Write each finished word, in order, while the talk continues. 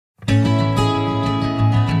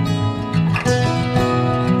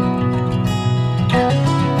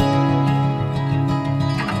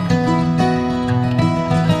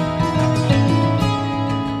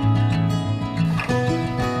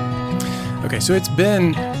so it's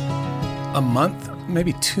been a month,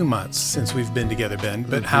 maybe 2 months since we've been together, Ben.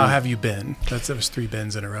 But how have you been? That was 3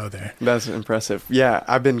 Bens in a row there. That's impressive. Yeah,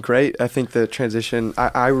 I've been great. I think the transition,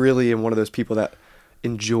 I really am one of those people that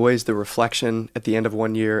enjoys the reflection at the end of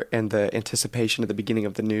one year and the anticipation at the beginning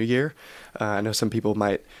of the new year. I know some people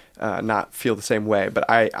might not feel the same way, but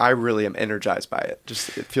I really am energized by it.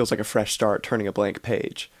 Just it feels like a fresh start, turning a blank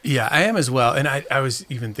page. Yeah, I am as well. And I was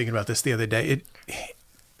even thinking about this the other day.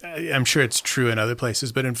 I'm sure it's true in other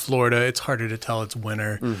places, but in Florida, it's harder to tell it's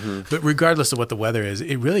winter. Mm-hmm. But regardless of what the weather is,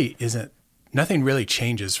 it really isn't. Nothing really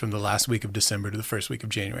changes from the last week of December to the first week of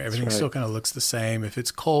January. Everything still kind of looks the same. If it's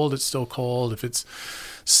cold, it's still cold. If it's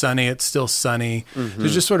sunny, it's still sunny. Mm-hmm.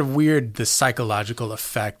 There's just sort of weird, the psychological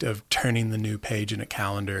effect of turning the new page in a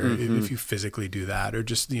calendar, if you physically do that, or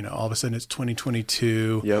just, all of a sudden it's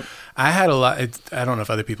 2022. Yep. I had a lot, I don't know if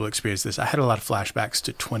other people experience this. I had a lot of flashbacks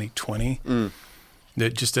to 2020.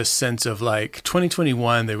 That just a sense of like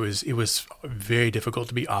 2021, it was very difficult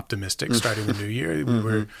to be optimistic starting the new year. We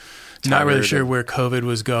were not really sure where COVID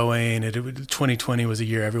was going. 2020 was a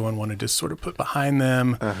year everyone wanted to sort of put behind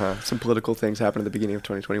them. Some political things happened at the beginning of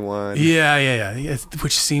 2021. Yeah.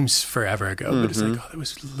 Which seems forever ago, but it's like, it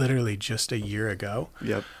was literally just a year ago.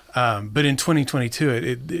 Yep. But in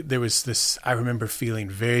 2022, there was this, I remember feeling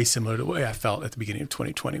very similar to the way I felt at the beginning of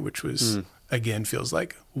 2020, which was, again, feels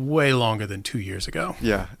like way longer than 2 years ago.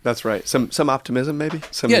 Yeah, that's right. Some optimism, maybe?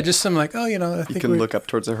 Just some like, I think you can look up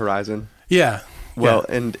towards the horizon. Yeah. Well,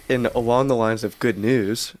 and along the lines of good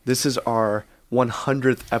news, this is our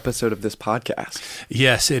 100th episode of this podcast.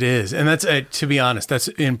 Yes, it is. And that's, to be honest, that's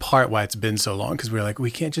in part why it's been so long, because we're like, we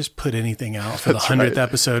can't just put anything out for the 100th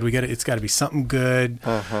episode. It's got to be something good.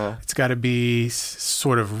 It's got to be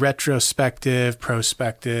sort of retrospective,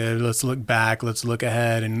 prospective. Let's look back. Let's look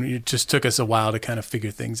ahead. And it just took us a while to kind of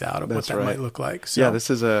figure things out of what that might look like. So, yeah, this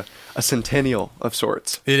is a centennial of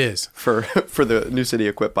sorts. It is. For the New City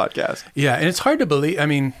Equip podcast. Yeah, and it's hard to believe. I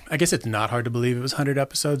mean, I guess it's not hard to believe it was 100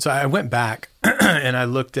 episodes. So I went back and I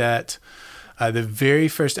looked at the very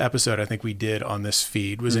first episode I think we did on this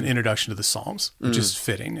feed was an introduction to the Psalms, which is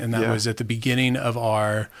fitting. And that was at the beginning of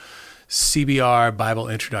our CBR Bible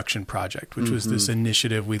Introduction Project, which was this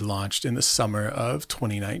initiative we launched in the summer of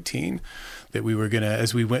 2019, that we were going to,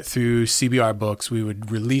 as we went through CBR books, we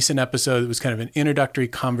would release an episode that was kind of an introductory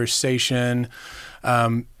conversation.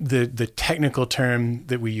 The technical term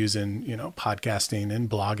that we use in, podcasting and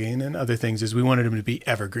blogging and other things is we wanted them to be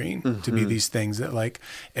evergreen, to be these things that like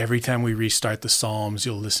every time we restart the Psalms,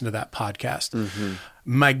 you'll listen to that podcast.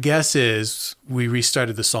 My guess is we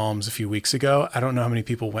restarted the Psalms a few weeks ago. I don't know how many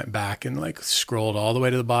people went back and like scrolled all the way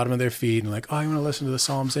to the bottom of their feed and like, I want to listen to the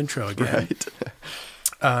Psalms intro again. Right.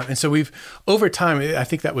 And so over time, I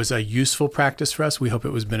think that was a useful practice for us. We hope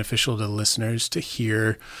it was beneficial to listeners to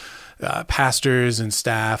hear pastors and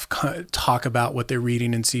staff talk about what they're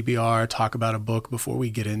reading in CBR, talk about a book before we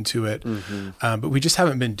get into it. But we just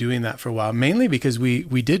haven't been doing that for a while, mainly because we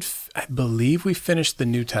did, I believe we finished the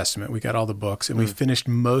New Testament. We got all the books and we finished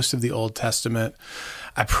most of the Old Testament.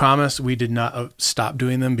 I promise we did not stop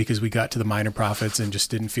doing them because we got to the minor prophets and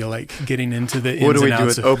just didn't feel like getting into the ins and outs. What do we do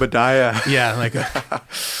with Obadiah? Yeah, like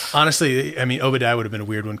honestly, I mean, Obadiah would have been a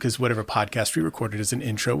weird one because whatever podcast we recorded as an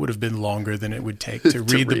intro would have been longer than it would take to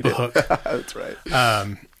read the book. That's right.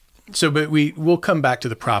 But we'll come back to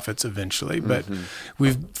the prophets eventually, but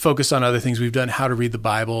we've focused on other things. We've done How to Read the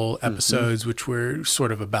Bible episodes, which were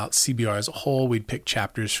sort of about CBR as a whole. We'd pick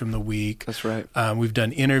chapters from the week. That's right. We've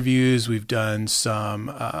done interviews. We've done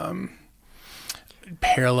some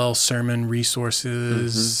parallel sermon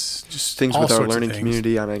resources, just things all with our sorts learning of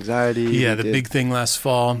community on anxiety. Yeah, the big thing last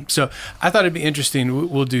fall. So I thought it'd be interesting.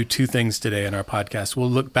 We'll do 2 things today in our podcast. We'll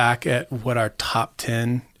look back at what our top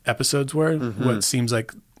 10 episodes were, what seems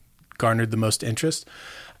like garnered the most interest.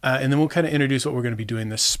 And then we'll kind of introduce what we're going to be doing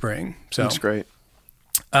this spring. So that's great.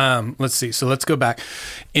 Let's see. So let's go back.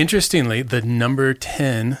 Interestingly, the number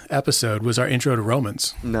 10 episode was our intro to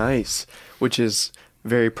Romans. Nice. Which is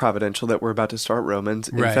very providential that we're about to start Romans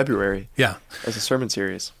in February. Yeah. As a sermon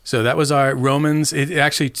series. So that was our Romans. It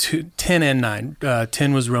actually 10 and 9.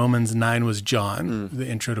 10 was Romans, 9 was John, the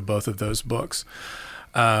intro to both of those books.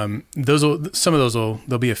 There'll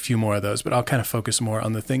be a few more of those, but I'll kind of focus more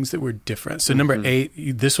on the things that were different. So number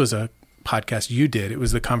 8, this was a podcast you did. It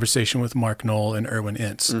was the conversation with Mark Knoll and Erwin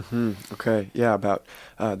Ince. Okay. Yeah. About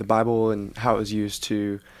the Bible and how it was used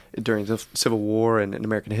during the Civil War and in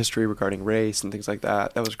American history regarding race and things like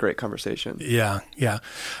that. That was a great conversation. Yeah.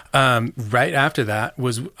 Right after that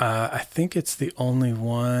was, I think it's the only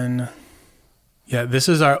one. Yeah. This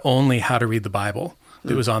is our only How to Read the Bible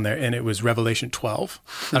that was on there, and it was Revelation 12.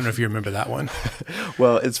 I don't know if you remember that one.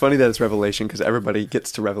 Well, it's funny that it's Revelation because everybody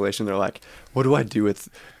gets to Revelation. They're like, what do I do with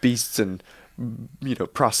beasts and,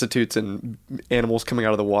 prostitutes and animals coming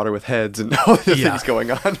out of the water with heads and all the things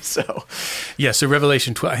going on? So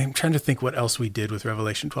Revelation 12. I'm trying to think what else we did with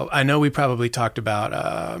Revelation 12. I know we probably talked about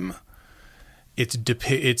it's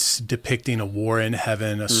depicting a war in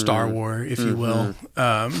heaven, a Star War, if you will.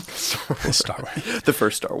 Star War. The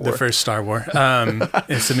first Star War. The first Star War. And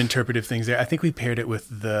some interpretive things there. I think we paired it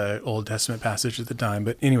with the Old Testament passage at the time.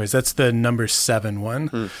 But anyways, that's the number 7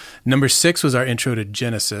 one. Number 6 was our intro to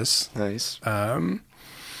Genesis. Nice. And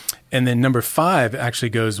then number 5 actually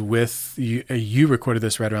goes with, you recorded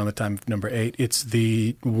this right around the time of number 8. It's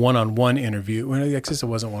the one-on-one interview. Well, I guess it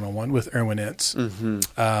wasn't one-on-one, with Erwin Ince.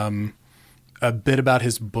 A bit about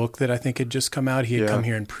his book that I think had just come out. He had come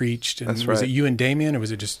here and preached. And That's was right. it you and Damien, or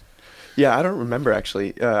was it just... Yeah, I don't remember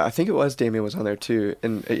actually. I think it was Damien was on there too.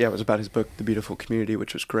 And it was about his book, The Beautiful Community,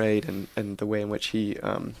 which was great. And the way in which he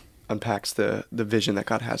unpacks the vision that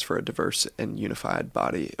God has for a diverse and unified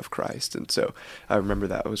body of Christ. And so I remember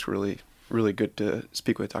that was really, really good to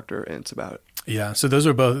speak with Dr. Ince about. Yeah, so those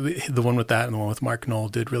were both, the one with that and the one with Mark Knoll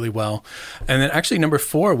did really well. And then actually number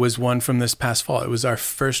 4 was one from this past fall. It was our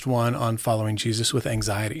first one on following Jesus with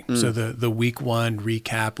anxiety. So the week 1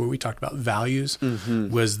 recap where we talked about values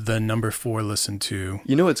was the number 4 listen to.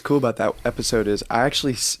 You know what's cool about that episode is I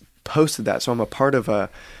actually posted that. So I'm a part of a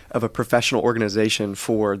professional organization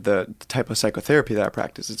for the type of psychotherapy that I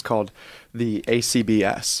practice. It's called the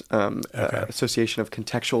ACBS, Association of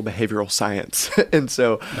Contextual Behavioral Science. And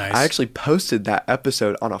so Nice. I actually posted that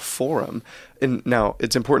episode on a forum. And now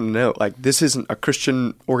it's important to note, like, this isn't a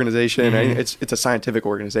Christian organization. It's a scientific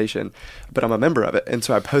organization, but I'm a member of it. And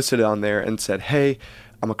so I posted it on there and said, hey,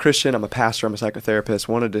 I'm a Christian, I'm a pastor, I'm a psychotherapist.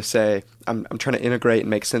 Wanted to say I'm trying to integrate and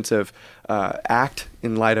make sense of ACT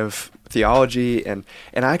in light of theology. And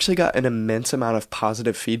I actually got an immense amount of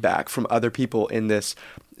positive feedback from other people in this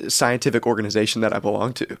scientific organization that I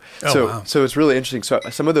belong to. So it's really interesting. So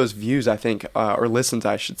some of those views, I think, or listens,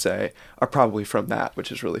 I should say, are probably from that,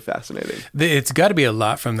 which is really fascinating. It's got to be a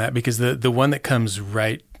lot from that, because the one that comes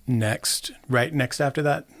right next after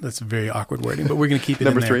that, that's very awkward wording, but we're going to keep it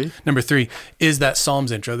Number in there. 3? Number 3 is that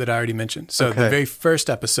Psalms intro that I already mentioned. So the very first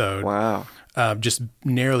episode just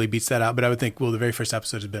narrowly beats that out. But I would think, well, the very first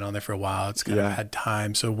episode has been on there for a while. It's kind of had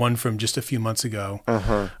time. So one from just a few months ago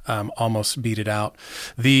almost beat it out.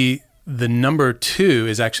 The number 2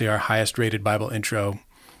 is actually our highest rated Bible intro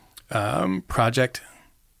project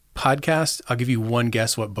podcast. I'll give you one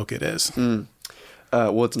guess what book it is.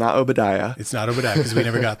 Well, it's not Obadiah. It's not Obadiah, because we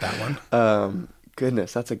never got that one.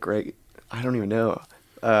 Goodness, that's a great, I don't even know.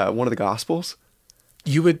 One of the Gospels?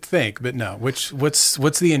 You would think, but no. What's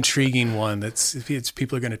the intriguing one that's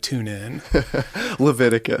people are going to tune in?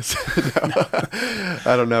 Leviticus.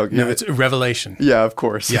 I don't know. No, it's Revelation. Yeah, of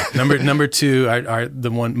course. Yeah, number 2 are the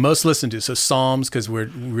one most listened to. So Psalms, because we're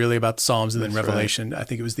really about the Psalms, and then Revelation. Right. I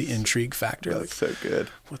think it was the intrigue factor. That's so good.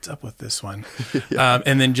 What's up with this one?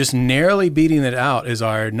 And then just narrowly beating it out is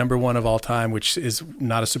our number 1 of all time, which is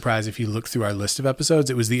not a surprise if you look through our list of episodes.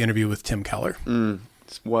 It was the interview with Tim Keller.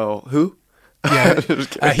 Well, who? Yeah,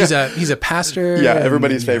 he's a pastor. Yeah,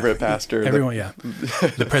 everybody's favorite pastor. Everyone,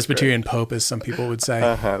 the Presbyterian Pope, as some people would say.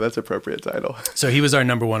 That's appropriate title. So he was our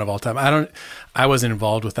number 1 of all time. I wasn't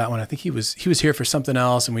involved with that one. I think he was here for something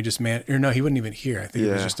else, and we just he wasn't even here. I think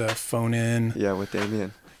it was just a phone in. Yeah, with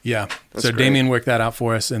Damien. Yeah, That's so great. Damien worked that out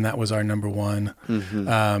for us, and that was our number 1.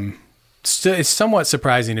 It's somewhat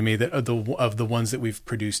surprising to me that of the ones that we've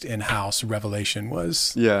produced in-house, Revelation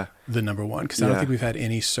was the number 1, because I don't think we've had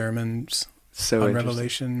any sermons on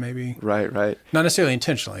Revelation, maybe. Right. Not necessarily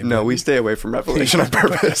intentionally. No, we stay away from Revelation on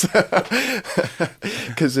purpose.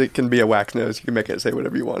 Because it can be a whack nose. You can make it say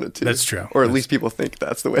whatever you want it to. That's true. Or at least people think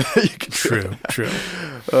that's the way that you can do it. True.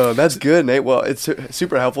 That's good, Nate. Well, it's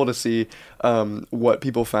super helpful to see what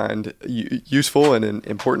people find useful and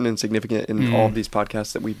important and significant in all of these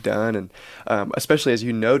podcasts that we've done. And especially, as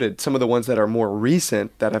you noted, some of the ones that are more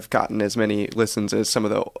recent that have gotten as many listens as some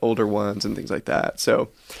of the older ones and things like that. So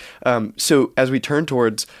as we turn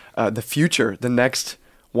towards the future, the next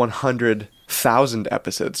 100,000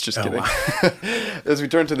 episodes, just kidding. Wow. As we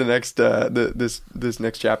turn to the next this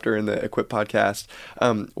next chapter in the Equip podcast,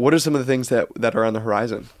 what are some of the things that are on the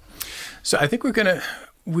horizon? So I think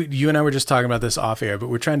you and I were just talking about this off air, but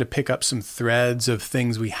we're trying to pick up some threads of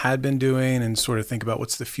things we had been doing and sort of think about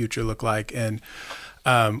what's the future look like. And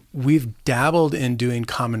we've dabbled in doing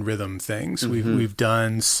common rhythm things. We've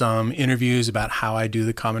done some interviews about how I do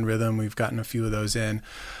the common rhythm. We've gotten a few of those in.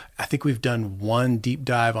 I think we've done one deep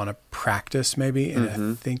dive on a practice maybe, and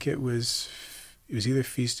I think it was it was either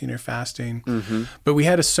feasting or fasting. But we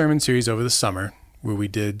had a sermon series over the summer where we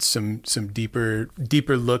did some deeper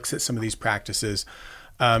looks at some of these practices.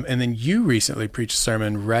 And then you recently preached a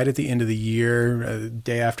sermon right at the end of the year,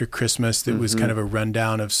 day after Christmas, that was kind of a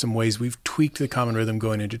rundown of some ways we've tweaked the common rhythm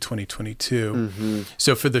going into 2022.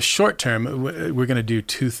 So for the short term, we're going to do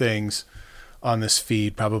two things on this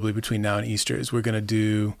feed, probably between now and Easter. Is we're going to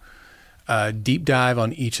do a deep dive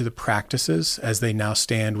on each of the practices as they now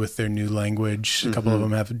stand with their new language. A couple of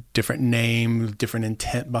them have a different name, different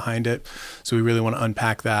intent behind it. So we really want to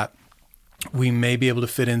unpack that. We may be able to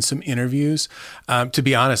fit in some interviews. To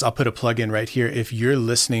be honest, I'll put a plug in right here. If you're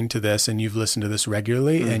listening to this and you've listened to this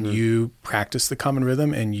regularly and you practice the common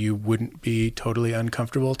rhythm and you wouldn't be totally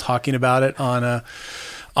uncomfortable talking about it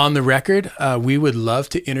on the record, we would love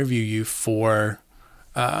to interview you for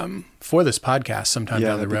this podcast sometime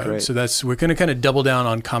down the road. So we're going to kind of double down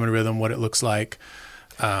on common rhythm, what it looks like.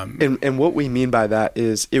 And what we mean by that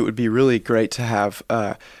is it would be really great to have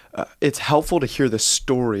it's helpful to hear the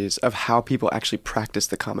stories of how people actually practice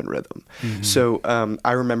the common rhythm. So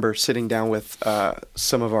I remember sitting down with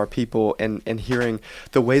some of our people and hearing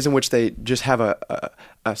the ways in which they just have a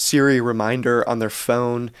Siri reminder on their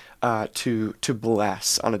phone to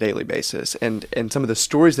bless on a daily basis, and some of the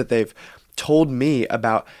stories that they've told me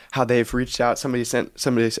about how they've reached out. Somebody sent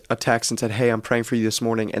somebody a text and said, "Hey, I'm praying for you this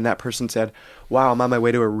morning." And that person said, "Wow, I'm on my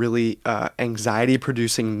way to a really anxiety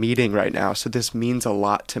producing meeting right now. So this means a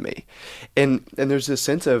lot to me." And there's this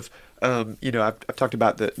sense of, I've talked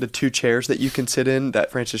about the two chairs that you can sit in that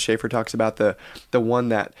Francis Schaeffer talks about, the one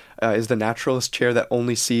that is the naturalist chair that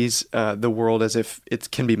only sees the world as if it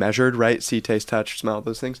can be measured, right? See, taste, touch, smell,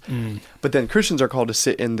 those things. But then Christians are called to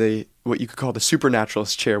sit in what you could call the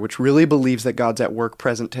supernaturalist chair, which really believes that God's at work,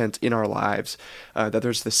 present tense, in our lives, that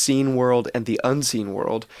there's the seen world and the unseen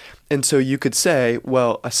world. And so you could say,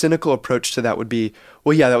 well, a cynical approach to that would be,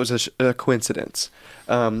 well, yeah, that was a coincidence.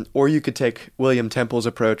 Or you could take William Temple's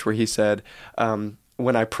approach where he said,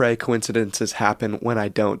 when I pray, coincidences happen. When I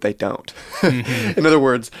don't, they don't. In other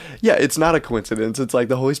words, yeah, it's not a coincidence. It's like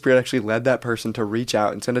the Holy Spirit actually led that person to reach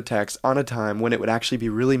out and send a text on a time when it would actually be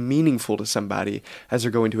really meaningful to somebody as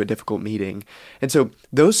they're going to a difficult meeting. And so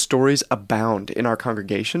those stories abound in our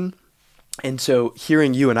congregation. And so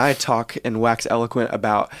hearing you and I talk and wax eloquent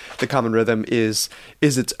about the common rhythm is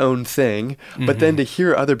its own thing. But then to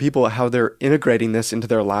hear other people, how they're integrating this into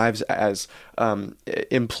their lives as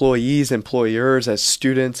employees, employers, as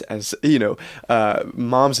students, as,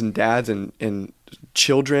 moms and dads and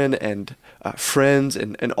children and friends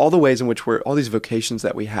and all the ways in which all these vocations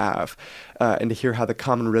that we have, and to hear how the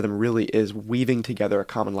common rhythm really is weaving together a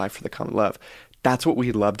common life for the common love. That's what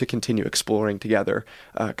we'd love to continue exploring together,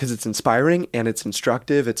 because it's inspiring and it's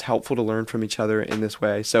instructive. It's helpful to learn from each other in this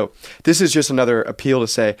way. So this is just another appeal to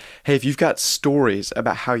say, hey, if you've got stories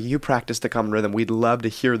about how you practice the common rhythm, we'd love to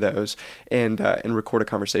hear those and record a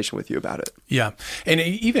conversation with you about it. Yeah. And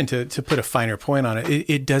even to put a finer point on it,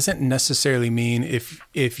 it doesn't necessarily mean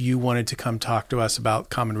if you wanted to come talk to us about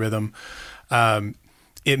common rhythm,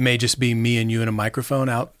 it may just be me and you in a microphone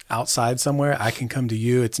outside somewhere. I can come to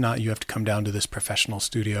you. It's not you have to come down to this professional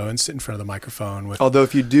studio and sit in front of the microphone. Although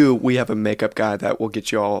if you do, we have a makeup guy that will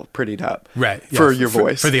get you all prettied up. Right. Yeah, for your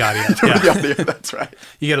voice. For the audio. For the audio, that's right.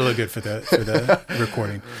 You got to look good for the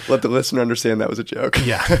recording. Let the listener understand that was a joke.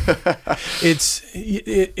 Yeah.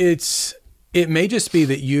 It may just be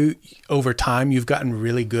that you, over time, you've gotten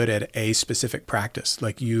really good at a specific practice.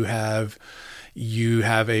 Like you have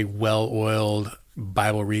a well-oiled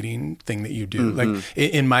Bible reading thing that you do. Like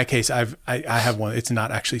in my case, I have one. It's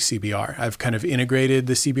not actually CBR. I've kind of integrated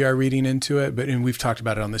the CBR reading into it, and we've talked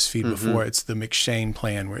about it on this feed before. It's the McShane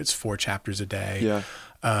plan where it's 4 chapters a day. Yeah.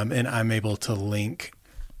 And I'm able to link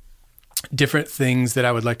different things that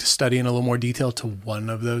I would like to study in a little more detail to one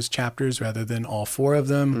of those chapters rather than all 4 of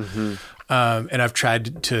them. And I've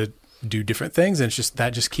tried to do different things, and it's just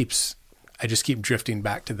I just keep drifting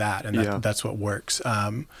back to that, and that's what works.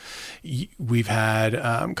 We've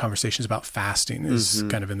had conversations about fasting is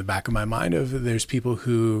kind of in the back of my mind. There's people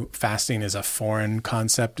who fasting is a foreign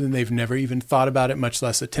concept and they've never even thought about it, much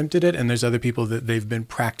less attempted it. And there's other people that they've been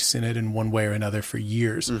practicing it in one way or another for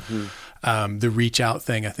years. The reach out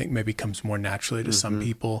thing, I think, maybe comes more naturally to some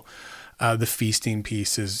people. The feasting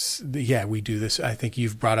piece is, we do this. I think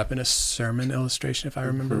you've brought up in a sermon illustration, if I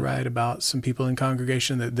remember right, about some people in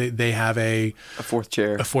congregation that they have a 4th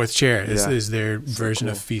chair. A 4th chair is their version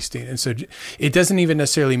of feasting. And so it doesn't even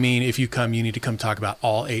necessarily mean if you come, you need to come talk about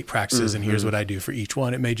all 8 practices and here's what I do for each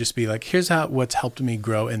one. It may just be like, here's what's helped me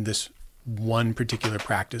grow in this one particular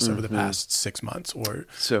practice over the past 6 months or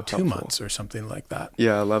So 2 helpful. months or something like that.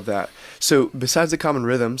 Yeah, I love that. So besides the common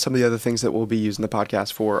rhythm, some of the other things that we'll be using the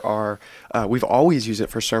podcast for are, we've always used it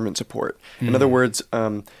for sermon support. In other words,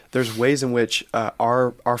 there's ways in which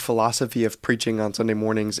our philosophy of preaching on Sunday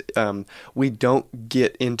mornings, we don't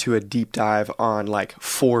get into a deep dive on like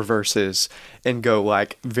 4 verses and go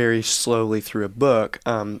like very slowly through a book,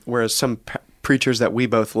 whereas some preachers that we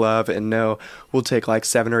both love and know will take like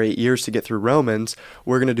 7 or 8 years to get through Romans.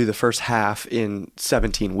 We're going to do the first half in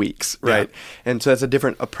 17 weeks, right? Yeah. And so that's a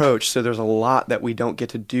different approach. So there's a lot that we don't get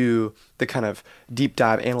to do, the kind of deep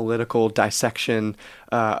dive analytical dissection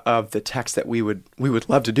of the text that we would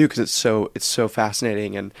love to do, because it's so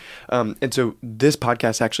fascinating. And so this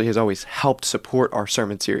podcast actually has always helped support our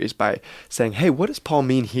sermon series by saying, hey, what does Paul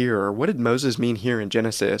mean here? Or what did Moses mean here in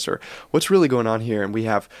Genesis? Or what's really going on here? And we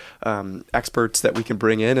have experts that we can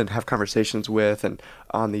bring in and have conversations with and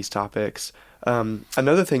on these topics.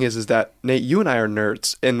 Another thing is that, Nate, you and I are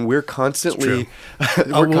nerds, and we're constantly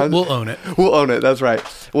We'll own it. We'll own it. That's right.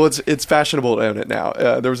 Well, it's fashionable to own it now.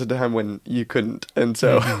 There was a time when you couldn't, and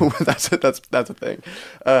so that's a thing.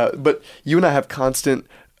 But you and I have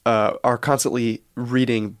are constantly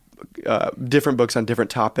reading different books on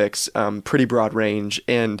different topics, pretty broad range,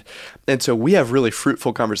 and so we have really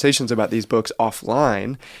fruitful conversations about these books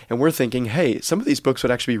offline, and we're thinking, hey, some of these books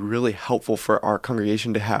would actually be really helpful for our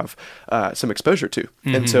congregation to have some exposure to.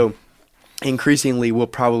 And so increasingly we'll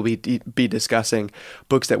probably be discussing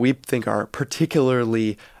books that we think are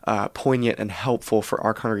particularly poignant and helpful for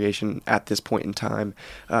our congregation at this point in time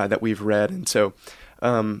that we've read. And so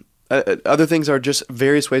other things are just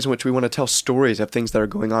various ways in which we want to tell stories of things that are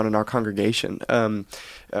going on in our congregation.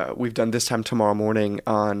 We've done This Time Tomorrow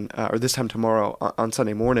on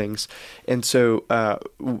Sunday mornings. And so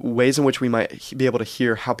ways in which we might be able to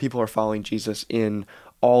hear how people are following Jesus in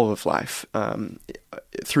all of life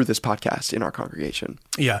through this podcast in our congregation.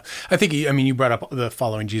 Yeah. I think, you brought up the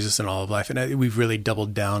following Jesus in all of life, and we've really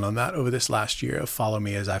doubled down on that over this last year of follow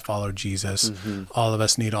me as I follow Jesus. All of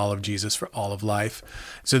us need all of Jesus for all of life.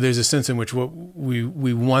 So there's a sense in which what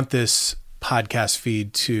we want this podcast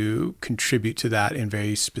feed to contribute to that in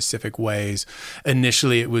very specific ways.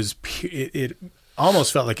 Initially, it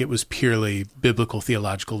almost felt like it was purely biblical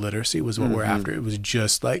theological literacy was what we're after. It was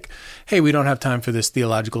just like, hey, we don't have time for this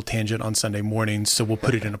theological tangent on Sunday mornings, so we'll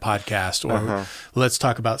put it in a podcast, or let's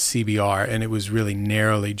talk about CBR. And it was really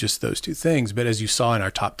narrowly just those 2 things. But as you saw in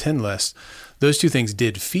our top 10 list, those 2 things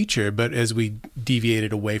did feature, but as we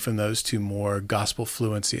deviated away from those to more gospel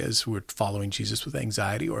fluency, as we're following Jesus with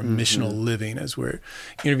anxiety, or missional living, as we're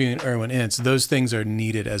interviewing Erwin Ince, those things are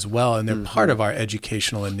needed as well. And they're part of our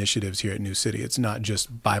educational initiatives here at New City. It's not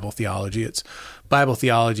just Bible theology. It's Bible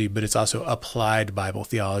theology, but it's also applied Bible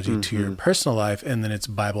theology to your personal life. And then it's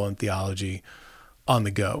Bible and theology on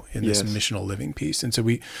the go in this missional living piece. And so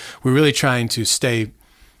we're really trying to stay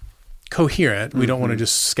coherent. We don't want to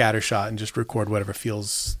just scattershot and just record whatever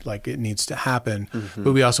feels like it needs to happen,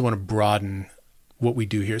 but we also want to broaden what we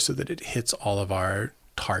do here so that it hits all of our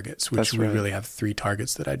targets, which we really have 3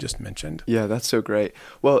 targets that I just mentioned. Yeah, that's so great.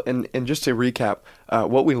 Well, and just to recap,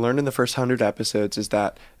 what we learned in the first 100 episodes is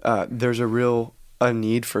that there's a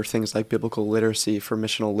need for things like biblical literacy, for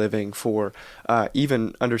missional living, for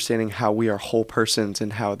even understanding how we are whole persons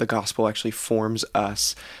and how the gospel actually forms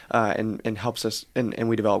us and helps us, and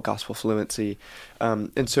we develop gospel fluency.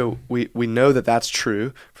 And so we know that that's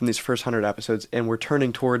true from these first 100 episodes, and we're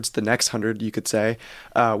turning towards the next 100, you could say,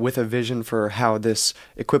 with a vision for how this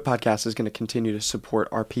Equip podcast is going to continue to support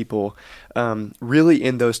our people, really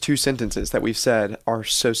in those 2 sentences that we've said are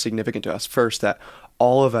so significant to us. First, that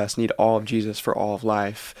all of us need all of Jesus for all of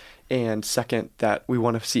life. And second, that we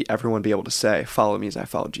want to see everyone be able to say, follow me as I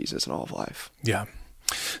follow Jesus in all of life. Yeah.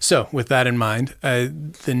 So with that in mind,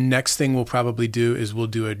 the next thing we'll probably do is we'll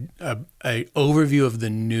do a overview of the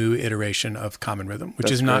new iteration of Common Rhythm, which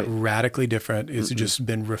is not radically different. It's just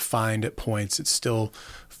been refined at points. It's still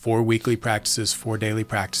 4 weekly practices, 4 daily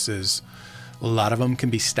practices. A lot of them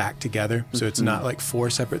can be stacked together. So it's not like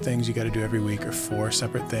 4 separate things you got to do every week or 4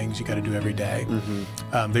 separate things you got to do every day.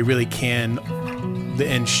 They really can,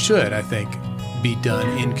 and should, I think, be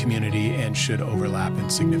done in community and should overlap in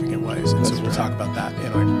significant ways. And so we'll talk about that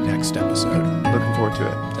in our next episode. Looking forward to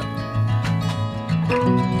it.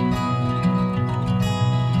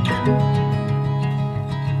 Yeah.